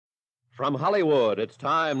From Hollywood, it's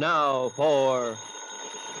time now for...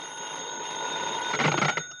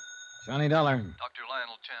 Johnny Dollar. Dr.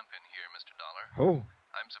 Lionel Champion here, Mr. Dollar. Who?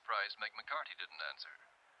 I'm surprised Meg McCarty didn't answer.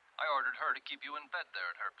 I ordered her to keep you in bed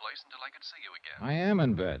there at her place until I could see you again. I am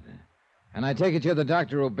in bed. And I take it you're the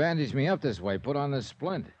doctor who bandaged me up this way, put on this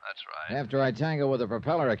splint. That's right. After I tangled with the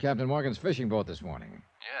propeller of Captain Morgan's fishing boat this morning.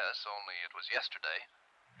 Yes, only it was yesterday.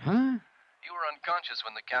 Huh? You were unconscious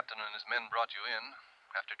when the captain and his men brought you in.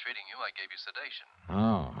 After treating you, I gave you sedation.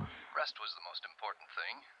 Oh. Rest was the most important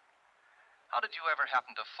thing. How did you ever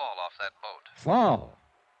happen to fall off that boat? Fall?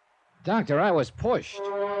 Doctor, I was pushed.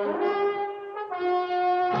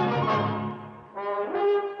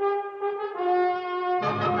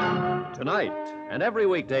 Tonight, and every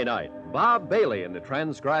weekday night, Bob Bailey in the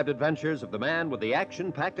transcribed adventures of the man with the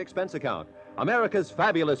action-packed expense account, America's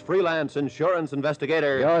fabulous freelance insurance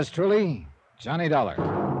investigator. Yours truly, Johnny Dollar.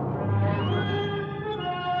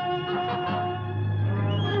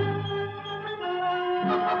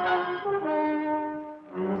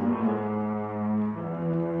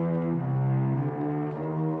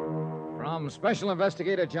 From Special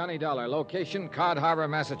Investigator Johnny Dollar, location Cod Harbor,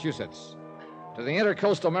 Massachusetts, to the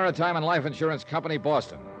Intercoastal Maritime and Life Insurance Company,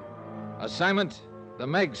 Boston. Assignment, the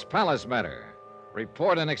Meg's Palace matter.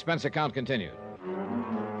 Report and expense account continued.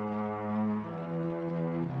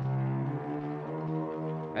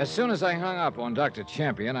 As soon as I hung up on Dr.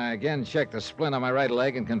 Champion, I again checked the splint on my right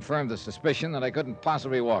leg and confirmed the suspicion that I couldn't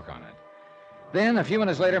possibly walk on it. Then, a few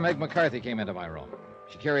minutes later, Meg McCarthy came into my room.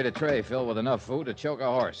 She carried a tray filled with enough food to choke a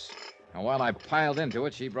horse. And while I piled into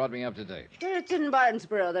it, she brought me up to date. It's in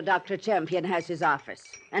Barnesboro that Dr. Champion has his office.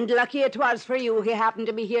 And lucky it was for you he happened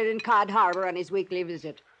to be here in Cod Harbor on his weekly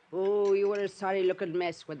visit. Oh, you were a sorry-looking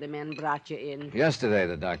mess when the men brought you in. Yesterday,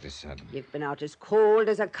 the doctor said. You've been out as cold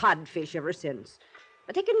as a codfish ever since.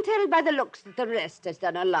 But I can tell by the looks that the rest has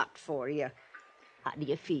done a lot for you. How do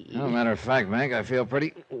you feel? No matter of fact, Meg, I feel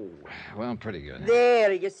pretty good.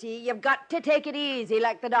 There, you see, you've got to take it easy,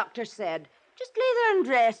 like the doctor said. Just lay there and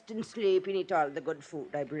rest and sleep and eat all the good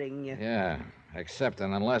food I bring you. Yeah, except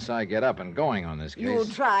and unless I get up and going on this case. You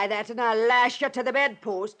try that and I'll lash you to the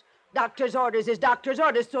bedpost. Doctor's orders is doctor's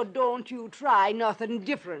orders, so don't you try nothing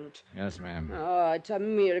different. Yes, ma'am. Oh, it's a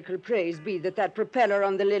miracle, praise be, that propeller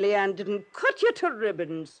on the Lily Ann didn't cut you to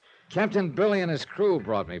ribbons. Captain Billy and his crew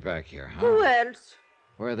brought me back here, huh? Who else?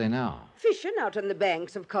 Where are they now? Fishing out on the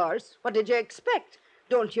banks, of course. What did you expect?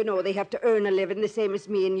 Don't you know they have to earn a living the same as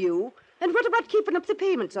me and you? And what about keeping up the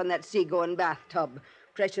payments on that seagoing bathtub?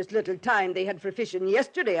 Precious little time they had for fishing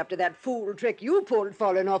yesterday after that fool trick you pulled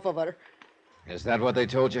falling off of her. Is that what they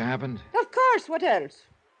told you happened? Of course, what else?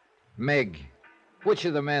 Meg, which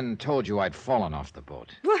of the men told you I'd fallen off the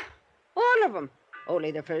boat? Well, all of them.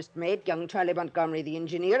 Only the first mate, young Charlie Montgomery, the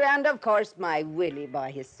engineer, and, of course, my Willie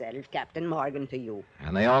by himself, Captain Morgan, to you.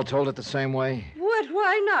 And they all told it the same way? What?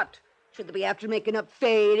 Why not? Should they be after making up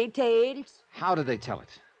fairy tales? How did they tell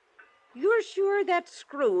it? You're sure that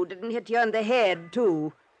screw didn't hit you on the head,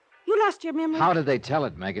 too? You lost your memory? How did they tell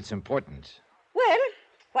it, Meg? It's important. Well,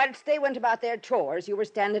 whilst they went about their chores, you were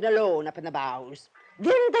standing alone up in the bows.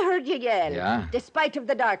 Then they heard you yell. Yeah? Despite of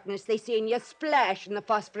the darkness, they seen you splash in the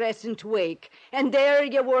phosphorescent wake. And there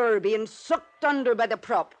you were, being sucked under by the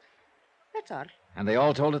prop. That's all. And they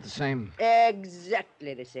all told it the same?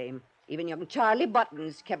 Exactly the same. Even young Charlie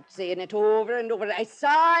Buttons kept saying it over and over. I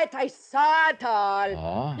saw it all.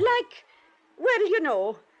 Oh?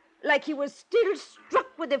 Like he was still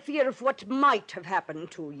struck with the fear of what might have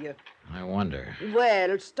happened to you. I wonder.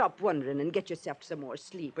 Well, stop wondering and get yourself some more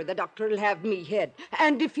sleep, or the doctor'll have me head.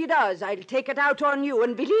 And if he does, I'll take it out on you.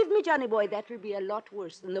 And believe me, Johnny boy, that will be a lot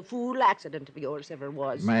worse than the fool accident of yours ever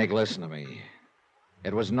was. Meg, listen to me.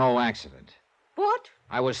 It was no accident. What?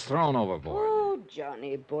 I was thrown overboard. Oh,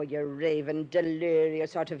 Johnny boy, you're raving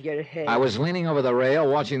delirious out of your head. I was leaning over the rail,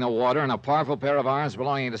 watching the water, and a powerful pair of arms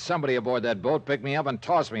belonging to somebody aboard that boat picked me up and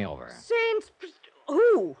tossed me over.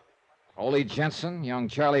 Who? Ole Jensen, young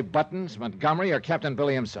Charlie Buttons, Montgomery, or Captain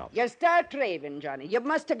Billy himself. You start raving, Johnny. You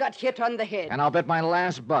must have got hit on the head. And I'll bet my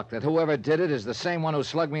last buck that whoever did it is the same one who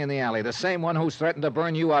slugged me in the alley, the same one who's threatened to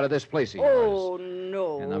burn you out of this place of yours. Oh,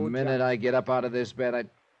 no. And the minute Johnny. I get up out of this bed,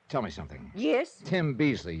 Tell me something. Yes? Tim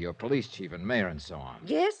Beasley, your police chief and mayor and so on.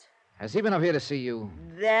 Yes? Has he been up here to see you?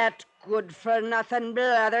 That good-for-nothing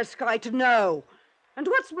blatherskite, no. And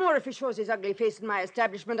what's more, if he shows his ugly face in my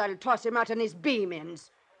establishment, I'll toss him out on his beam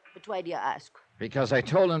ends. But why do you ask? Because I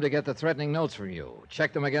told him to get the threatening notes from you.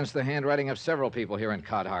 Check them against the handwriting of several people here in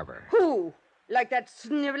Cod Harbor. Who? Like that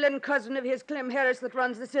sniveling cousin of his, Clem Harris, that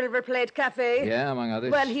runs the Silver Plate Cafe? Yeah, among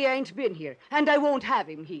others. Well, he ain't been here, and I won't have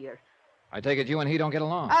him here. I take it you and he don't get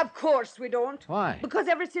along. Of course we don't. Why? Because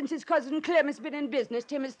ever since his cousin Clem has been in business,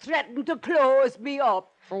 Tim has threatened to close me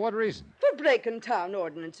up. For what reason? For breaking town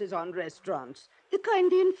ordinances on restaurants. The kind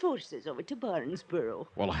he enforces over to Barnesboro.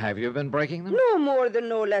 Well, have you been breaking them? No more than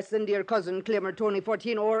no less than dear cousin Clem or Tony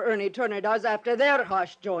 14 or Ernie Turner does after their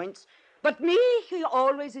harsh joints. But me, he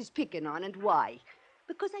always is picking on, and why?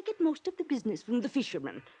 Because I get most of the business from the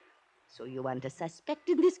fishermen. So you want a suspect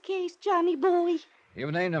in this case, Johnny boy?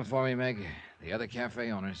 You've named them for me, Meg. The other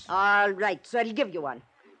cafe owners. All right, so I'll give you one.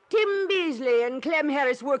 Tim Beasley and Clem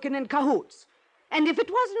Harris working in cahoots. And if it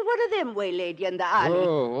wasn't one of them waylaid you in the alley...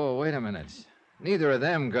 Whoa, wait a minute. Neither of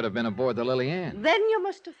them could have been aboard the Lily Ann. Then you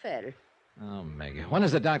must have fell. Oh, Meg, when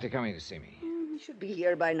is the doctor coming to see me? He should be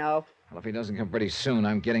here by now. Well, if he doesn't come pretty soon,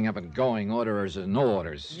 I'm getting up and going, orders or no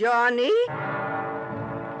orders. Johnny?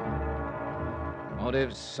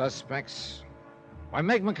 Motives, suspects. Why,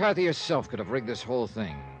 Meg McCarthy herself could have rigged this whole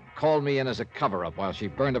thing. Called me in as a cover-up while she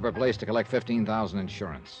burned up her place to collect $15,000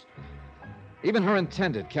 insurance. Even her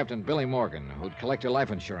intended, Captain Billy Morgan, who'd collect her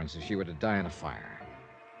life insurance if she were to die in a fire.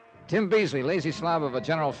 Tim Beasley, lazy slob of a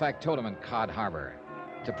general factotum in Cod Harbor,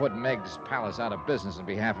 to put Meg's palace out of business on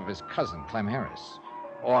behalf of his cousin, Clem Harris.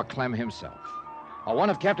 Or Clem himself. Or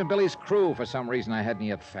one of Captain Billy's crew for some reason I hadn't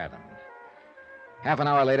yet fathomed. Half an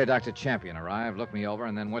hour later, Dr. Champion arrived, looked me over,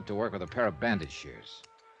 and then went to work with a pair of bandage shears.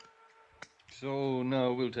 So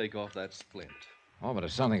now we'll take off that splint. Oh, but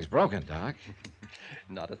if something's broken, Doc.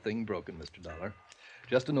 Not a thing broken, Mr. Dollar.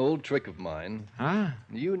 Just an old trick of mine. Huh?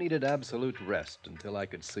 You needed absolute rest until I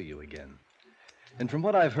could see you again. And from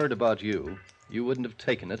what I've heard about you, you wouldn't have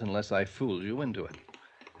taken it unless I fooled you into it.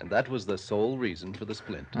 And that was the sole reason for the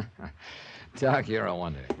splint. Doc, you're a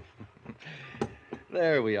wonder.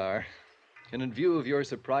 There we are. And in view of your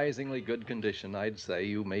surprisingly good condition, I'd say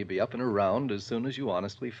you may be up and around as soon as you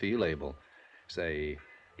honestly feel able. Say,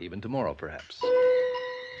 even tomorrow, perhaps.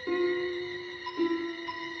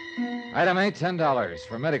 Item 8, $10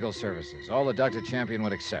 for medical services, all that Dr. Champion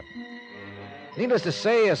would accept. Needless to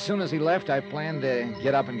say, as soon as he left, I planned to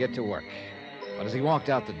get up and get to work. But as he walked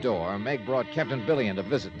out the door, Meg brought Captain Billy in to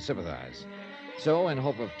visit and sympathize. So, in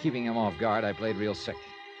hope of keeping him off guard, I played real sick.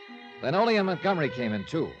 Then Ole and Montgomery came in,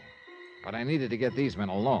 too. But I needed to get these men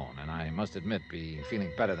alone, and I must admit, be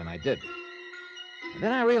feeling better than I did. And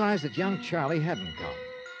then I realized that young Charlie hadn't come.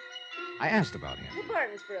 I asked about him. To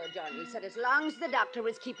Barnesboro, Johnny. He said as long as the doctor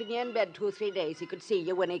was keeping you in bed 2 or 3 days, he could see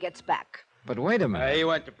you when he gets back. But wait a minute. He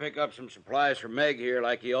went to pick up some supplies for Meg here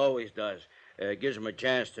like he always does. Gives him a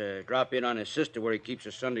chance to drop in on his sister where he keeps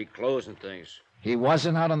his Sunday clothes and things. He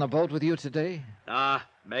wasn't out on the boat with you today?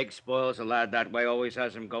 Meg spoils a lad that way, always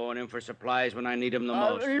has him going in for supplies when I need him the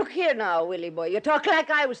most. Look here now, Willie boy. You talk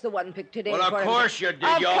like I was the one picked today. Well, of course you did.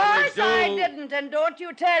 Of You always course do. I didn't, and don't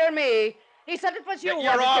you tell me. He said it was you.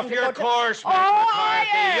 You're wanted off him to your go to- course, Miss Oh, McCarthy. I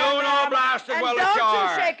am. You know blasted And well don't that you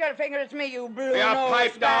are. you shake your finger at me, you blue You nose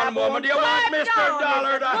pipe down, baboon. woman. Do you want Pipe Mr. down,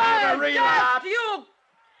 Dollar to Mr. have a Pipe relapse? down, you...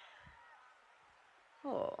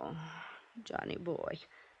 Oh, Johnny boy.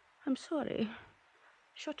 I'm sorry.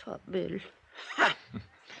 Shut up, Bill.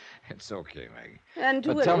 It's okay, Meg. And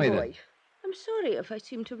But Willie tell me boy. I'm sorry if I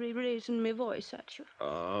seem to be raising my voice at you.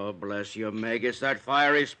 Oh, bless you, Meg. It's that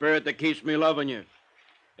fiery spirit that keeps me loving you.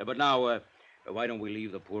 Yeah, but now, why don't we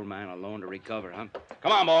leave the poor man alone to recover, huh?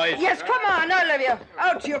 Come on, boys. Yes, come on, all of you.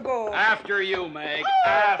 Out you go. After you, Meg. Oh,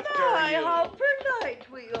 After my, you. how polite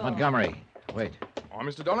we are. Montgomery, wait. Oh,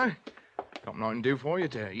 Mr. Dollar, something I can do for you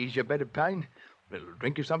to ease your bed of pain? A little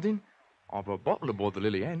drink or something? I've a bottle aboard the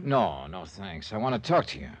Lily Ann. No, thanks. I want to talk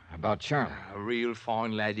to you about Charlie. A real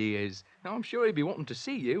fine lad he is. Now, I'm sure he'll be wanting to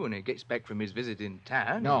see you when he gets back from his visit in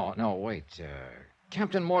town. No, wait.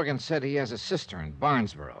 Captain Morgan said he has a sister in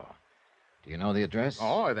Barnesboro. Do you know the address?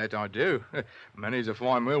 Oh, that I do. Many's a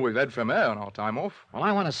fine meal we've had from her on our time off. Well,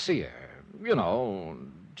 I want to see her. You know,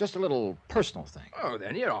 just a little personal thing. Oh,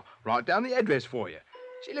 then here, I'll write down the address for you.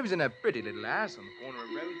 She lives in a pretty little house on the corner of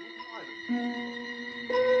Rosewood and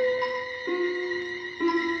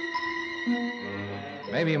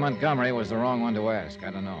Maybe Montgomery was the wrong one to ask.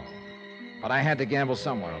 I don't know. But I had to gamble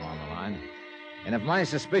somewhere along the line. And if my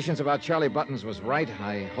suspicions about Charlie Buttons was right,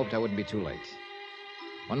 I hoped I wouldn't be too late.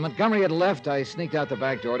 When Montgomery had left, I sneaked out the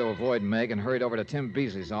back door to avoid Meg and hurried over to Tim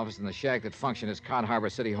Beasley's office in the shack that functioned as Cod Harbor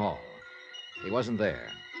City Hall. He wasn't there.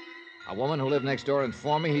 A woman who lived next door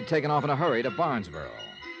informed me he'd taken off in a hurry to Barnesboro.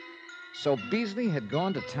 So Beasley had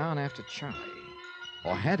gone to town after Charlie.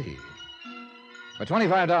 Or had he? For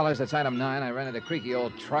 $25, that's item 9, I rented a creaky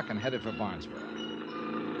old truck and headed for Barnesboro.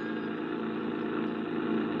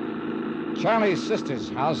 Charlie's sister's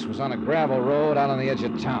house was on a gravel road out on the edge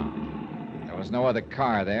of town. There was no other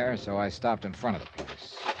car there, so I stopped in front of the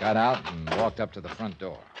place, got out, and walked up to the front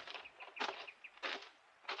door.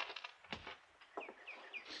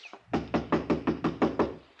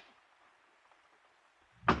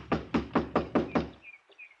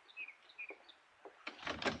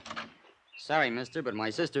 Sorry, mister, but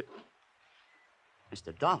my sister...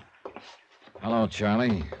 Mr. Dollar. Hello,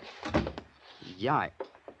 Charlie. Yeah,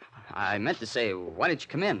 I meant to say, why didn't you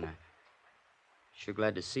come in? Sure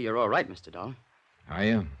glad to see you're all right, Mr. Dollar. Are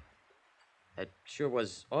you? That sure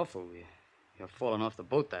was awful. You're falling off the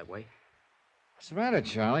boat that way. What's the matter,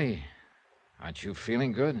 Charlie? Aren't you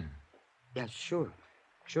feeling good? Yeah, sure.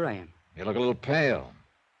 Sure I am. You look a little pale.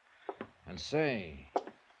 And say...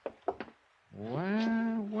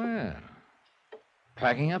 Well.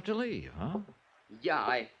 Packing up to leave, huh?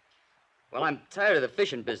 Yeah, Well, I'm tired of the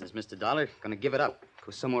fishing business, Mr. Dollar. Gonna give it up.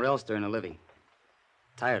 Go somewhere else to earn a living.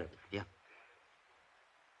 Tired of it, yeah.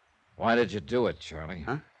 Why did you do it, Charlie?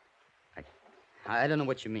 Huh? I don't know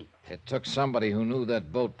what you mean. It took somebody who knew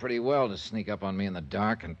that boat pretty well to sneak up on me in the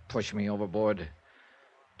dark and push me overboard.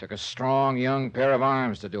 Took a strong, young pair of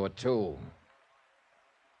arms to do it, too.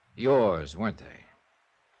 Yours, weren't they?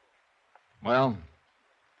 Well?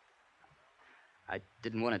 I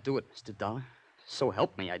didn't want to do it, Mr. Dollar. So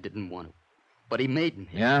help me, I didn't want to. But he made me.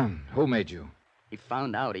 Yeah? Who made you? He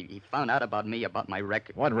found out. He found out about me, about my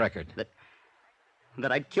record. What record?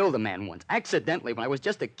 That I'd killed a man once, accidentally, when I was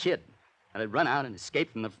just a kid. And I'd run out and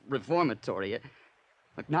escaped from the reformatory.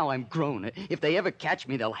 Look, now I'm grown. If they ever catch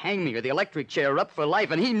me, they'll hang me or the electric chair up for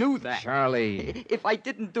life, and he knew that. Charlie. If I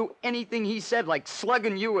didn't do anything he said, like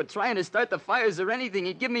slugging you or trying to start the fires or anything,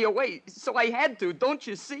 he'd give me away. So I had to, don't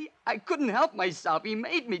you see? I couldn't help myself. He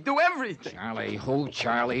made me do everything. Charlie, who,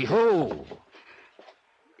 Charlie, who?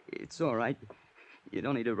 It's all right. You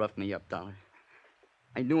don't need to rough me up, Dollar.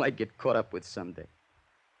 I knew I'd get caught up with someday.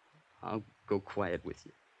 I'll go quiet with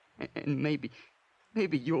you. And maybe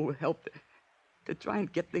you'll help to try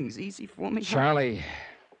and get things easy for me. Charlie,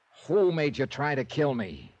 who made you try to kill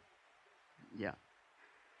me? Yeah,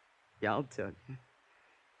 I'll tell you.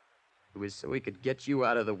 It was so he could get you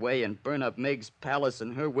out of the way and burn up Meg's palace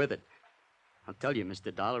and her with it. I'll tell you,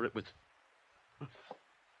 Mr. Dollar, it was...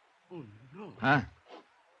 Oh, no. Huh?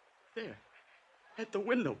 There. At the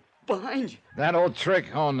window. Behind you. That old trick?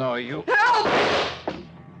 Oh, no, you... Help!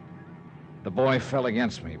 The boy fell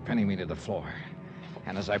against me, pinning me to the floor.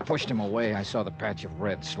 And as I pushed him away, I saw the patch of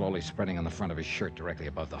red slowly spreading on the front of his shirt directly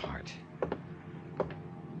above the heart.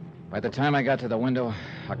 By the time I got to the window,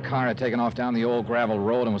 a car had taken off down the old gravel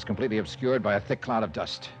road and was completely obscured by a thick cloud of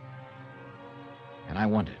dust. And I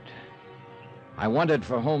wondered. I wondered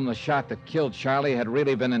for whom the shot that killed Charlie had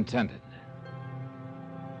really been intended.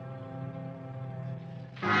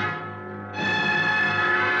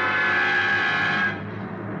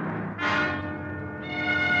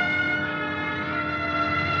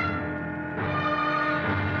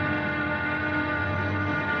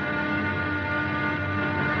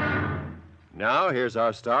 Now, here's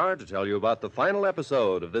our star to tell you about the final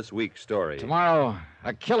episode of this week's story. Tomorrow,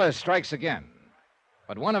 a killer strikes again.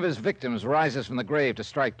 But one of his victims rises from the grave to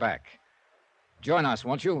strike back. Join us,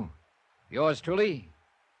 won't you? Yours truly,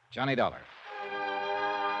 Johnny Dollar.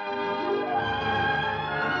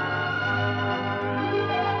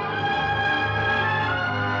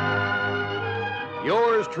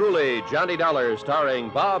 Yours truly, Johnny Dollar, starring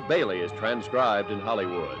Bob Bailey, is transcribed in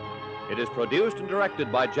Hollywood. It is produced and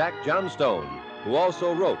directed by Jack Johnstone, who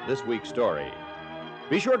also wrote this week's story.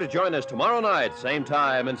 Be sure to join us tomorrow night, same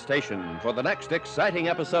time and station, for the next exciting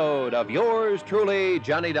episode of Yours truly,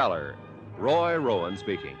 Johnny Dollar. Roy Rowan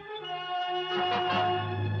speaking.